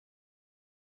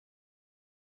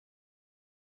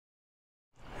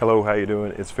Hello, how you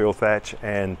doing? It's Phil Thatch,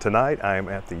 and tonight I am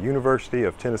at the University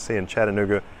of Tennessee in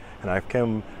Chattanooga, and I've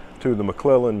come to the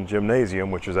McClellan Gymnasium,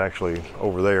 which is actually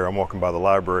over there. I'm walking by the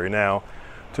library now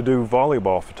to do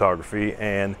volleyball photography,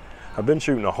 and I've been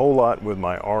shooting a whole lot with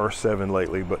my R7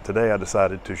 lately, but today I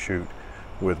decided to shoot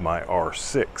with my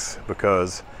R6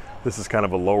 because this is kind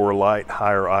of a lower light,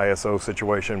 higher ISO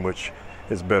situation, which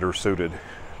is better suited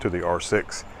to the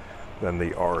R6 than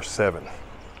the R7.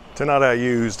 Tonight I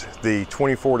used the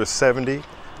 24-70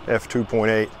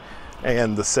 f2.8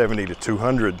 and the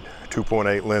 70-200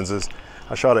 2.8 lenses.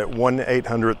 I shot at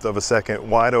 1/800th of a second,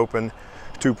 wide open,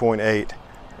 2.8,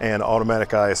 and automatic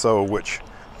ISO, which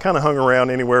kind of hung around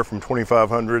anywhere from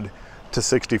 2500 to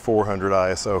 6400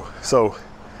 ISO. So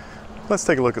let's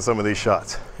take a look at some of these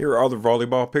shots. Here are the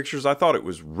volleyball pictures. I thought it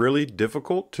was really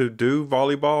difficult to do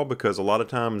volleyball because a lot of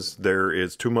times there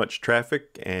is too much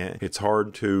traffic and it's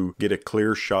hard to get a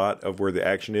clear shot of where the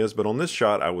action is. But on this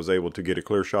shot, I was able to get a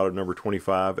clear shot of number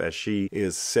 25 as she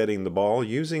is setting the ball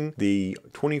using the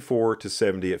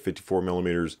 24-70 at 54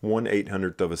 millimeters,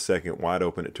 1/800th of a second, wide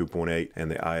open at 2.8,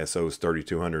 and the ISO is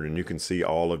 3200. And you can see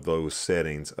all of those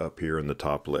settings up here in the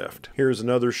top left. Here's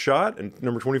another shot, and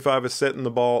number 25 is setting the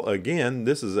ball again.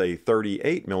 This is a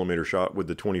 38 millimeter shot with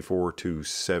the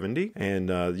 24-70, and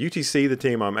UTC, the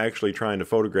team I'm actually trying to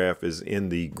photograph, is in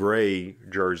the gray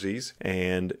jerseys,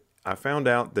 and I found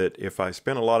out that if I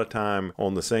spent a lot of time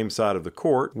on the same side of the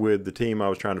court with the team I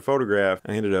was trying to photograph,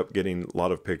 I ended up getting a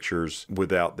lot of pictures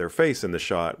without their face in the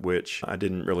shot, which I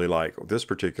didn't really like. This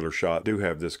particular shot do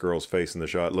have this girl's face in the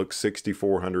shot. It looks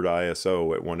 6400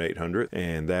 ISO at 1/800th,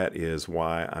 and that is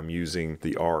why I'm using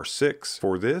the R6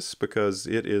 for this, because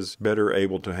it is better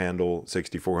able to handle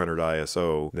 6400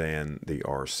 ISO than the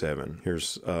R7.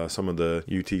 Here's some of the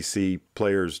UTC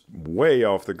players way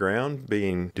off the ground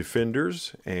being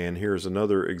defenders, and here's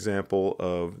another example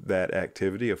of that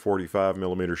activity, a 45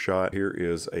 millimeter shot. Here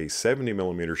is a 70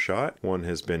 millimeter shot. One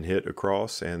has been hit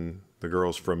across, and the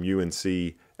girls from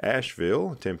UNC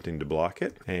Asheville attempting to block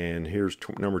it. And here's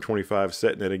number 25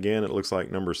 setting it again. It looks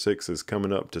like number 6 is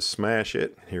coming up to smash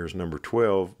it. Here's number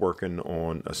 12 working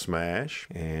on a smash.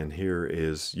 And here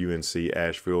is UNC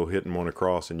Asheville hitting one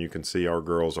across, and you can see our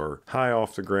girls are high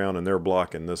off the ground and they're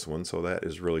blocking this one. So that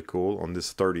is really cool on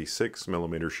this 36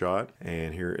 millimeter shot.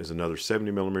 And here is another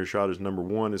 70 millimeter shot as number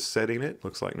 1 is setting it.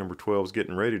 Looks like number 12 is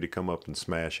getting ready to come up and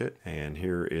smash it. And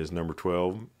here is number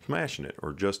 12 smashing it,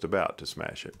 or just about to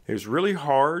smash it. It was really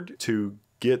hard to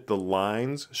get the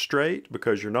lines straight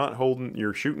because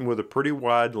you're shooting with a pretty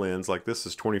wide lens, like this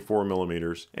is 24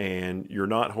 millimeters, and you're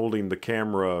not holding the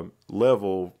camera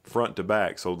level front to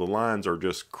back, so the lines are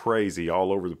just crazy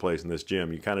all over the place in this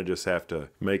gym. You kind of just have to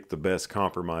make the best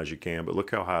compromise you can. But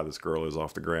look how high this girl is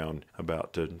off the ground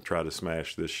about to try to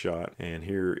smash this shot. And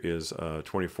here is a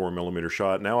 24 millimeter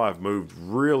shot. Now I've moved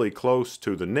really close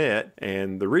to the net,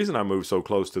 and the reason I moved so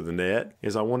close to the net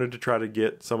is I wanted to try to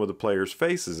get some of the players'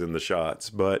 faces in the shots,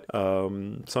 but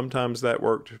sometimes that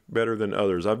worked better than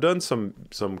others. I've done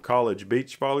some college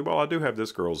beach volleyball. I do have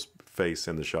this girl's face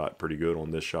in the shot pretty good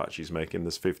on this shot she's making,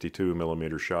 this 52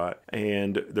 millimeter shot,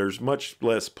 and there's much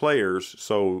less players,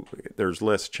 so there's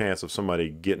less chance of somebody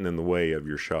getting in the way of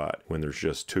your shot when there's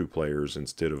just 2 players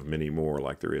instead of many more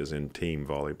like there is in team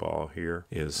volleyball. Here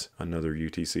is another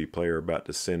UTC player about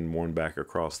to send one back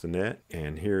across the net,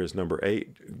 and here is number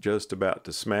 8 just about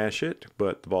to smash it,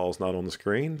 but the ball's not on the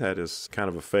screen. That is kind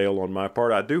of a fail on my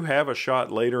part. I do have a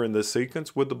shot later in this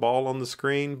sequence with the ball on the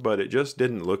screen, but it just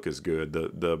didn't look as good.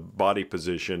 The body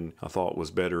position I thought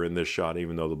was better in this shot,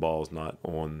 even though the ball is not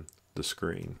on the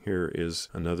screen. Here is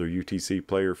another UTC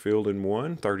player fielding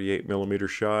one 38 millimeter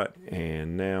shot,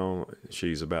 and now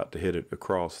she's about to hit it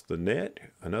across the net,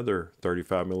 another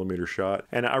 35 millimeter shot.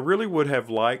 And I really would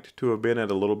have liked to have been at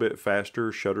a little bit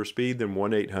faster shutter speed than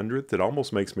 1/800th. It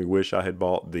almost makes me wish I had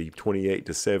bought the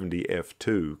 28-70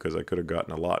 f2, because I could have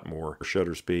gotten a lot more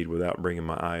shutter speed without bringing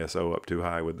my ISO up too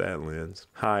high with that lens.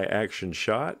 High action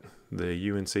shot. The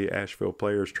UNC Asheville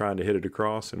players trying to hit it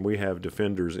across, and we have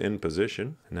defenders in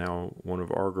position. Now one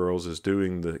of our girls is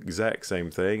doing the exact same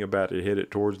thing, about to hit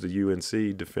it towards the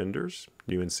UNC defenders.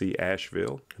 UNC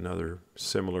Asheville, another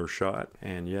similar shot,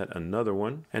 and yet another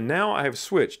one. And now I have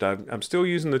switched. I'm still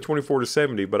using the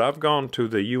 24-70, but I've gone to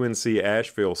the UNC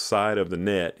Asheville side of the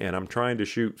net, and I'm trying to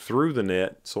shoot through the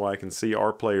net so I can see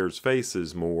our players'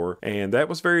 faces more. And that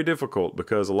was very difficult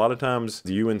because a lot of times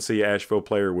the UNC Asheville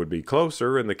player would be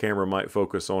closer and the camera might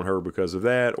focus on her because of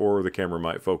that, or the camera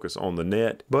might focus on the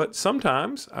net. But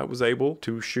sometimes I was able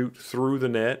to shoot through the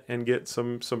net and get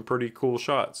some pretty cool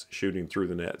shots shooting through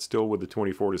the net, still with the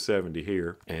 24-70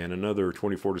 here, and another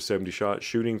 24-70 shot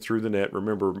shooting through the net.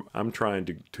 Remember, I'm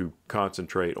trying to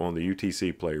concentrate on the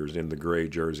UTC players in the gray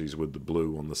jerseys with the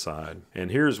blue on the side.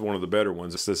 And here's one of the better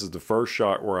ones. This is the first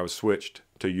shot where I've switched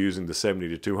to using the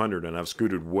 70-200, and I've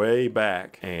scooted way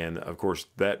back, and of course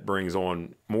that brings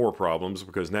on more problems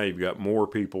because now you've got more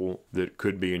people that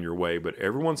could be in your way. But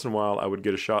every once in a while I would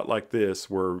get a shot like this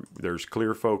where there's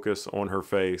clear focus on her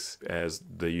face as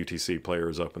the UTC player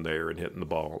is up in the air and hitting the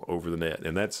ball over the net,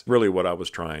 and that's really what I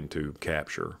was trying to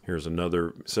capture. Here's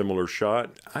another similar shot.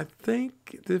 I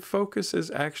think the focus is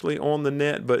actually on the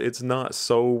net, but it's not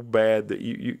so bad that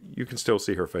you can still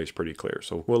see her face pretty clear,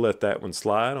 so we'll let that one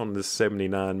slide on this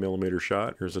 79mm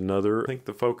shot. Here's another. I think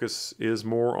the focus is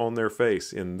more on their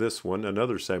face in this one,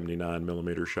 another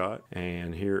 79mm shot.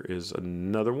 And here is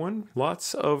another one.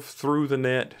 Lots of through the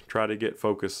net, try to get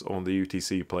focus on the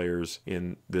UTC players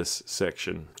in this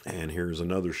section. And here's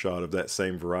another shot of that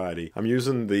same variety. I'm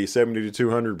using the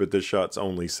 70-200, but this shot's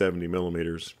only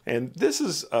 70mm. And this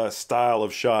is a style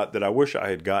of shot that I wish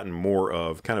I had gotten more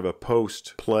of, kind of a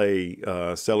post-play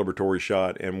celebratory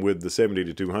shot. And with the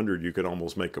 70-200, you could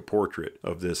almost make a portrait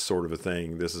of this sort of a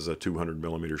thing. This is a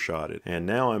 200mm shot. And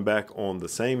now I'm back on the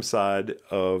same side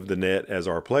of the net as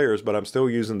our players, but I'm still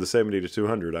using the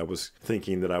 70-200. I was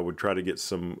thinking that I would try to get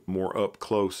some more up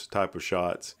close type of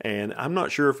shots, and I'm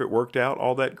not sure if it worked out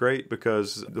all that great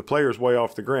because the player's way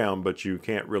off the ground, but you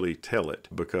can't really tell it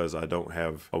because I don't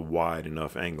have a wide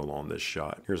enough angle on this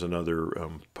shot. Here's another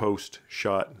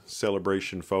post-shot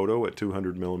celebration photo at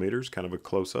 200mm, kind of a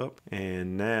close-up.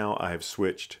 And now I have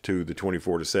switched to the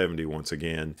 24-70 once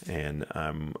again, and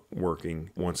I'm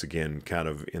working once again kind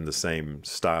of in the same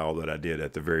style that I did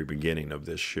at the very beginning of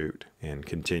this shoot, and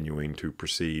continuing to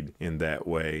proceed in that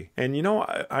way. And you know,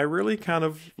 I really kind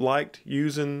of liked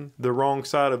using the wrong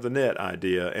side of the net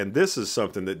idea, and this is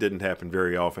something that didn't happen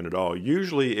very often at all.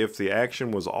 Usually if the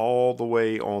action was all the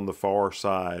way on the far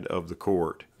side of the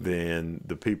court, then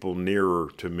the people nearer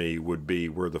to me would be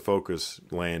where the focus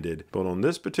landed. But on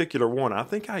this particular one, I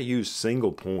think I used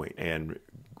single point and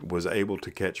was able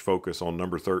to catch focus on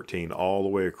number 13 all the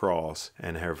way across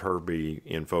and have her be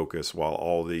in focus while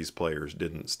all these players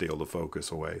didn't steal the focus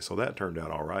away. So that turned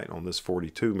out all right on this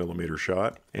 42mm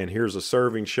shot. And here's a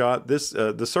serving shot. This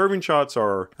the serving shots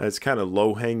it's kind of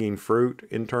low-hanging fruit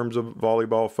in terms of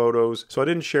volleyball photos, so I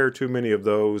didn't share too many of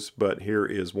those, but here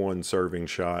is one serving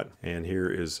shot, and here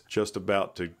is just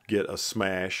about to get a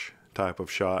smash type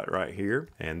of shot right here,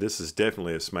 and this is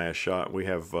definitely a smash shot. We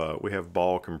have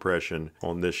ball compression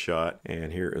on this shot,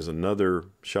 and here is another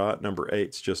shot. Number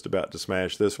 8's just about to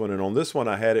smash this one, and on this one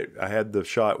I had the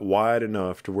shot wide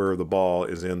enough to where the ball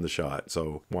is in the shot.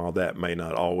 So while that may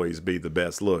not always be the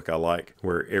best look, I like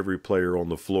where every player on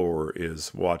the floor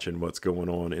is watching what's going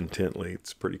on intently.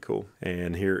 It's pretty cool.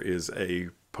 And here is a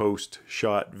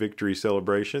post-shot victory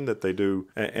celebration that they do,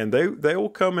 and they will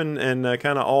come and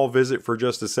kind of all visit for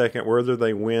just a second, whether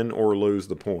they win or lose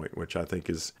the point, which I think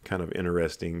is kind of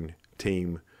interesting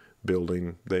team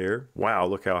building there. Wow,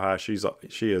 look how high she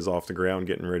is off the ground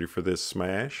getting ready for this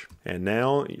smash. And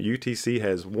now UTC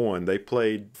has won. They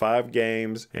played 5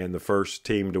 games, and the first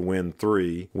team to win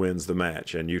 3 wins the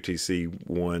match, and UTC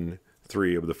won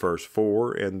 3 of the first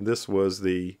 4, and this was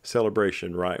the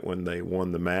celebration right when they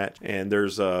won the match. And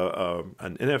there's an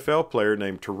NFL player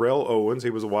named Terrell Owens. He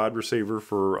was a wide receiver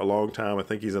for a long time. I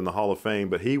think he's in the Hall of Fame,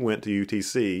 but he went to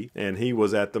UTC and he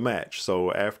was at the match.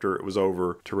 So after it was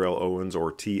over, Terrell Owens, or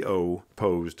T.O.,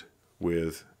 posed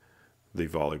with the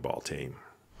volleyball team.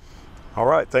 All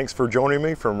right, thanks for joining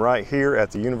me from right here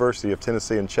at the University of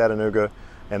Tennessee in Chattanooga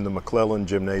and the McClellan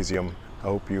Gymnasium. I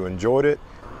hope you enjoyed it.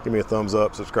 Give me a thumbs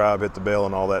up, subscribe, hit the bell,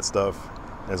 and all that stuff.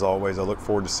 As always, I look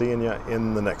forward to seeing you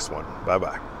in the next one.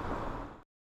 Bye-bye.